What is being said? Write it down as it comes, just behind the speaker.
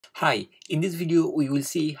Hi, in this video we will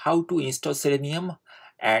see how to install Selenium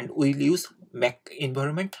and we will use Mac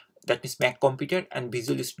environment, that means Mac computer and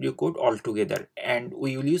Visual Studio Code all together, and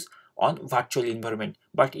we will use on virtual environment.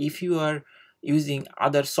 But if you are using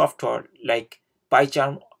other software like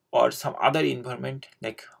PyCharm or some other environment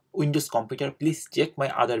like Windows computer, please check my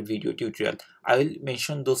other video tutorial. I will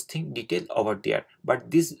mention those things detail over there,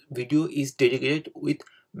 but this video is dedicated with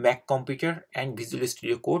Mac computer and Visual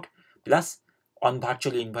Studio Code. Plus on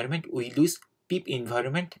virtual environment we use pip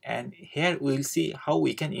environment, and here we will see how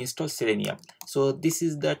we can install Selenium. So this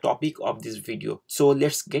is the topic of this video, so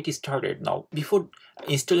let's get started now. Before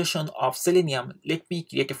installation of Selenium, let me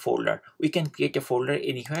create a folder. We can create a folder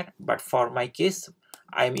anywhere, but for my case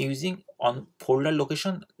I am using on folder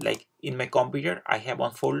location. Like in my computer I have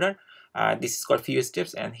one folder, this is called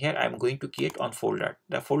FewSteps, and here I am going to create on folder.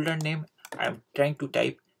 The folder name I am trying to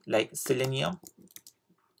type like Selenium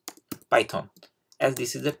Python, as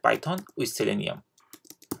this is a Python with Selenium.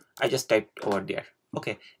 I just typed over there.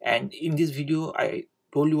 Okay, and in this video I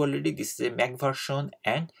told you already this is a Mac version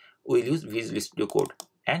and we'll use Visual Studio Code,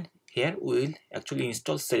 and here we will actually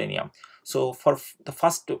install Selenium. So for the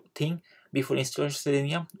first thing, before installing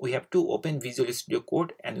Selenium, we have to open Visual Studio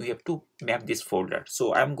Code and we have to map this folder.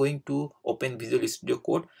 So I'm going to open Visual Studio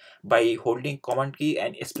Code by holding Command key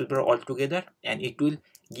and spacebar all together, and it will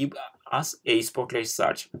give us a spotlight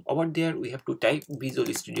search. Over there we have to type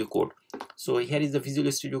Visual Studio Code. So here is the Visual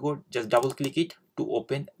Studio Code. Just double click it to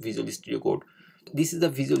open Visual Studio Code. This is the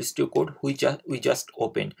Visual Studio Code which we just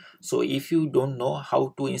opened. So if you don't know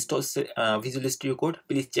how to install Visual Studio Code,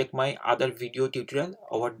 please check my other video tutorial.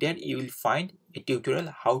 Over there you will find a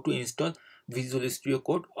tutorial how to install Visual Studio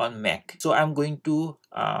Code on Mac. So I'm going to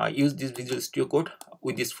use this Visual Studio Code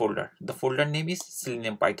with this folder. The folder name is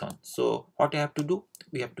Selenium Python. So what I have to do,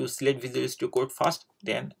 we have to select Visual Studio Code first,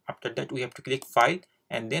 then after that we have to click file,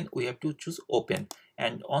 and then we have to choose open.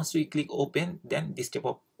 And once we click open, then this type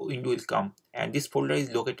of window will come, and this folder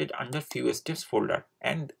is located under FewSteps folder,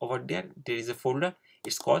 and over there is a folder,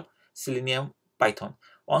 it's called Selenium Python.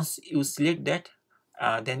 Once you select that,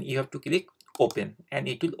 then you have to click open, and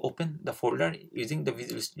it will open the folder using the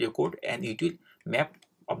Visual Studio Code, and it will map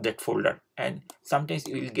of that folder. And sometimes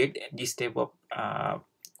you will get this type of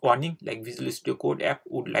warning like Visual Studio Code app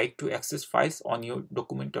would like to access files on your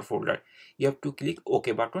document or folder. You have to click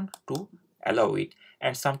OK button to allow it,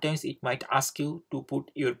 and sometimes it might ask you to put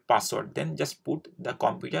your password. Then just put the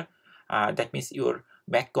computer, that means your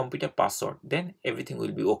Mac computer password, then everything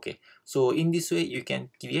will be okay. So in this way you can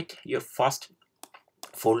create your first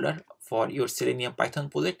folder for your Selenium Python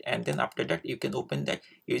project, and then after that you can open that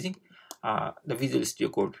using the Visual Studio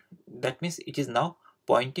Code. That means it is now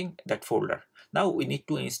pointing that folder. Now we need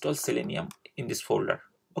to install Selenium in this folder.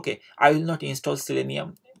 Okay, I will not install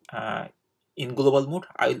Selenium in global mode.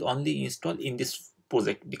 I will only install in this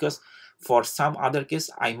project, because for some other case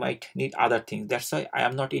I might need other things. That's why I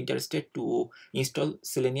am not interested to install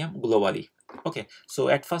Selenium globally. Okay, so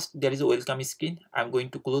at first there is a welcome screen. I'm going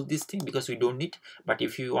to close this thing because we don't need, but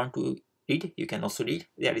if you want to read, you can also read.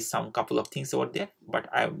 There is some couple of things over there, but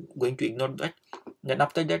I'm going to ignore that. Then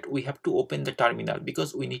after that we have to open the terminal,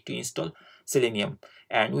 because we need to install Selenium,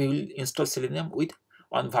 and we will install Selenium with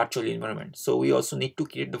on virtual environment. So we also need to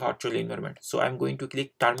create the virtual environment. So I'm going to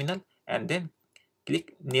click terminal and then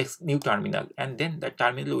click next new terminal, and then the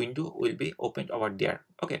terminal window will be opened over there.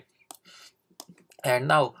 Okay, and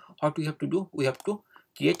now what we have to do, we have to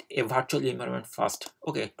create a virtual environment first.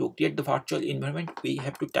 Okay, to create the virtual environment we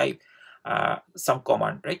have to type some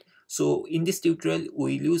command, right? So in this tutorial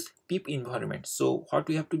we use pip environment. So what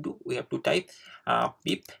we have to do, we have to type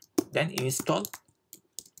pip, then install,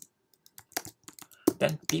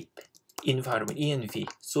 then pip environment env.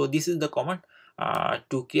 So this is the command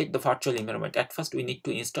to create the virtual environment. At first we need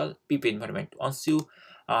to install pip environment. Once you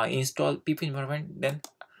install pip environment, then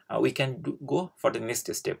we can go for the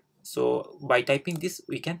next step. So by typing this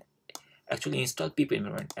we can actually install pip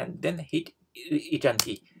environment, and then hit return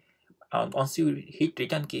key. Once you hit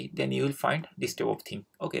return key, then you will find this type of thing.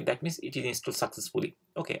 Okay, that means it is installed successfully.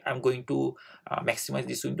 Okay, I'm going to maximize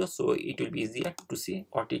this window so it will be easier to see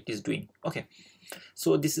what it is doing. Okay,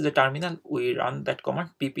 so this is the terminal. We run that command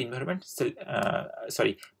pip environment,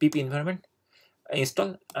 pip environment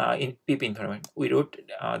install in pip environment. We wrote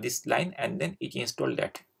this line and then it installed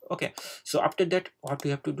that. Okay, so after that what we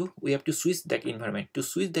have to do, we have to switch that environment. To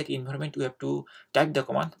switch that environment we have to type the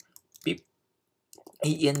command pip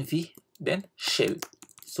env then shell.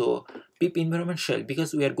 So pip environment shell,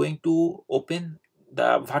 because we are going to open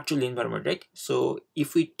the virtual environment, right? So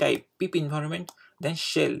if we type pip environment then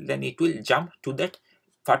shell, then it will jump to that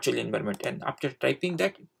virtual environment, and after typing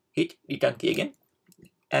that hit return key again.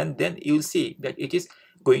 and then you will see that it is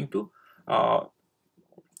going to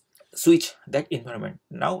switch that environment.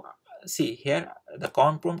 Now see here, the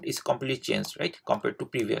command prompt is completely changed, right, compared to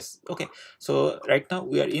previous. Okay, so right now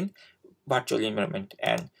we are in virtual environment,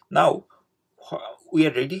 and now we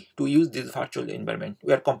are ready to use this virtual environment.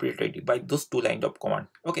 We are completely ready by those two lines of command.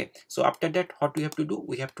 Okay, so after that, what we have to do,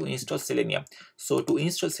 we have to install Selenium. So to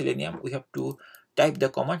install Selenium, we have to type the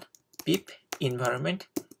command pip environment,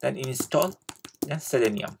 then install, then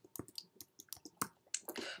Selenium.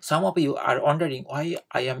 Some of you are wondering why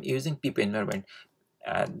I am using pip environment.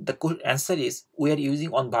 The answer is we are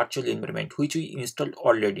using on virtual environment which we installed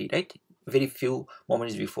already, right, very few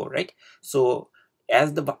moments before, right? So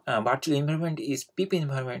as the virtual environment is pip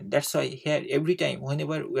environment, that's why here every time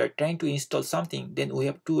whenever we are trying to install something, then we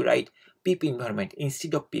have to write pip environment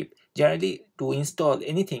instead of pip. Generally, to install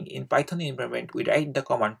anything in Python environment, we write the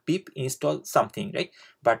command pip install something, right?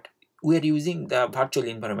 But we are using the virtual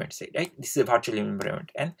environment, say, right? This is a virtual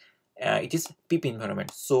environment, and it is pip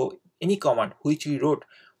environment. So any command which we wrote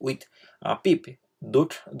with pip,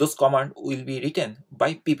 those command will be written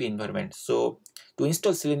by pip environment. So to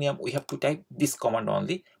install Selenium, we have to type this command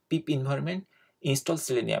only, pip environment install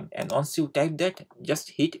Selenium, and once you type that, just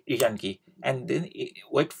hit return key, and then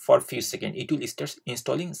wait for a few seconds. It will start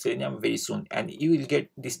installing Selenium very soon, and you will get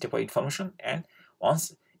this type of information. And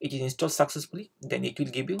once it is installed successfully, then it will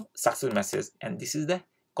give you success message, and this is the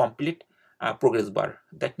complete progress bar.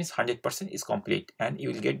 That means 100% is complete, and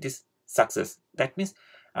you will get this success. That means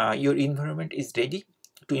your environment is ready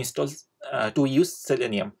to install to use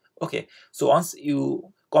Selenium. Okay, so once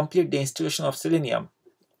you complete the installation of Selenium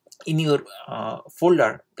in your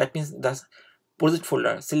folder, that means the project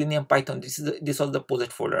folder Selenium Python, this was the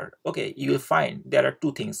project folder. Okay, you will find there are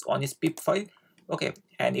two things. One is pip file, okay,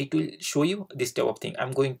 and it will show you this type of thing.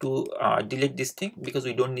 I'm going to delete this thing because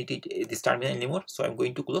we don't need it this terminal anymore, so I'm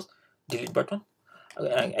going to close delete button.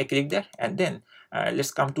 I click that, and then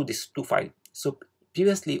let's come to this two file. So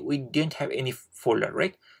previously we didn't have any folder,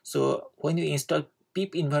 right? So when you install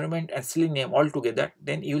pip environment and Selenium all together,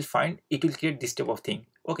 then you will find it will create this type of thing.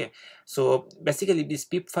 Okay, so basically this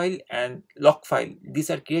pip file and log file, these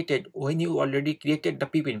are created when you already created the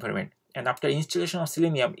pip environment, and after installation of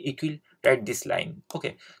Selenium it will write this line.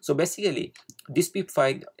 Okay, so basically this pip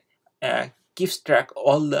file keeps track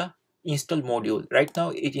all the install module. Right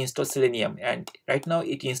now it installs Selenium, and right now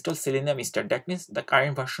it installs Selenium install. That means the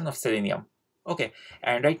current version of Selenium. Okay,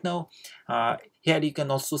 and right now here you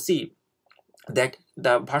can also see that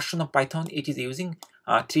the version of Python it is using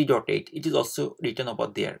 3.8. it is also written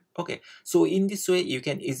about there. Okay, so in this way you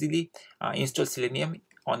can easily install Selenium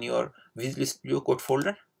on your Visual Studio Code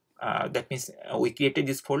folder. That means we created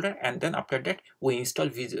this folder, and then after that we install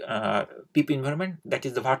pip environment, that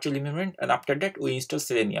is the virtual environment, and after that we install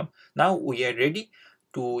Selenium. Now we are ready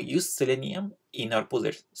to use Selenium in our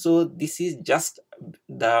project. So this is just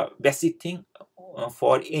the basic thing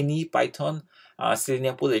for any Python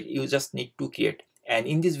Selenium project you just need to create. And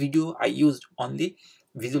in this video I used only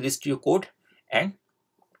Visual Studio Code and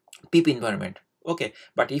pip environment. Okay,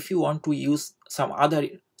 but if you want to use some other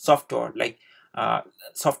software, like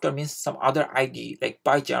software means some other ID like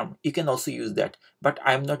PyCharm, you can also use that, but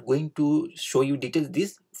I'm not going to show you details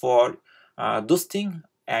this for those things.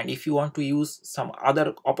 And if you want to use some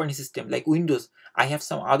other operating system like Windows, I have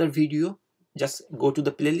some other video. Just go to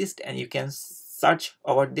the playlist and you can search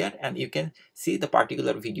over there and you can see the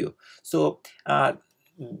particular video. So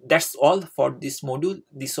that's all for this module.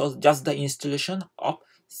 This was just the installation of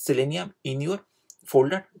Selenium in your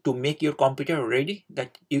folder to make your computer ready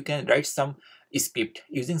that you can write some script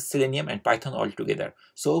using Selenium and Python all together.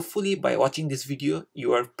 So hopefully by watching this video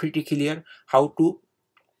you are pretty clear how to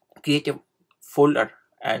create a folder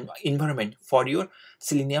and environment for your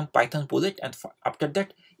Selenium Python project, and after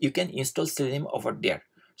that you can install Selenium over there.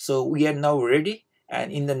 So we are now ready,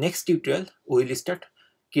 and in the next tutorial we will start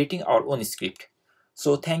creating our own script.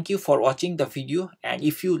 So thank you for watching the video, and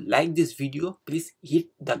if you like this video, please hit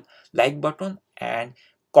the like button and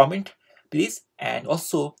comment please. And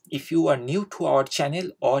also if you are new to our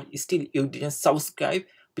channel or still you didn't subscribe,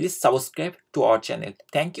 please subscribe to our channel.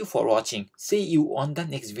 Thank you for watching. See you on the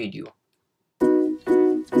next video.